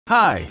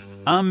Hi,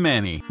 I'm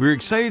Manny. We're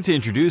excited to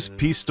introduce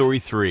Peace Story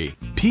 3.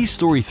 Peace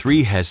Story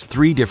 3 has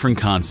 3 different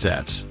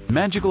concepts,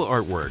 magical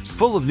artworks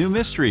full of new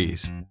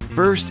mysteries.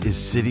 First is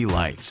City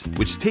Lights,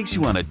 which takes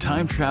you on a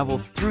time travel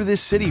through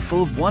this city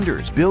full of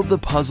wonders. Build the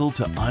puzzle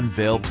to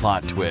unveil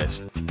plot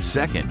twist.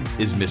 Second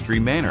is Mystery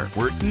Manor,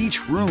 where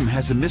each room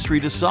has a mystery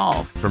to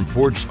solve, from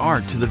forged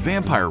art to the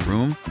vampire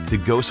room to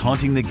ghosts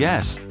haunting the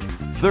guests.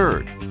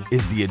 Third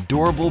is the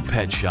Adorable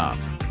Pet Shop,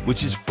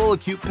 which is full of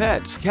cute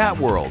pets, cat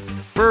world,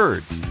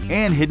 birds,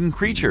 and hidden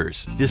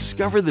creatures.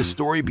 Discover the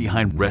story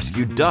behind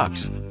rescued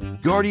ducks,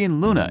 Guardian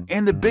Luna,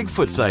 and the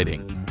Bigfoot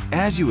sighting.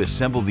 As you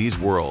assemble these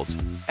worlds,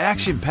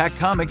 action-packed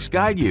comics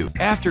guide you.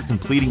 After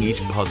completing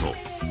each puzzle,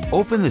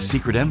 open the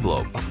secret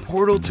envelope, a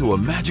portal to a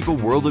magical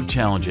world of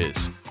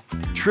challenges.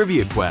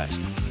 Trivia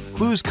quest,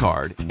 clues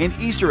card, and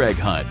Easter egg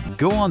hunt.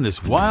 Go on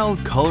this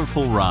wild,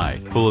 colorful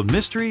ride, full of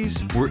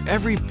mysteries, where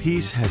every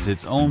piece has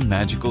its own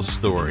magical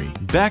story.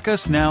 Back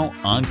us now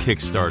on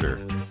Kickstarter.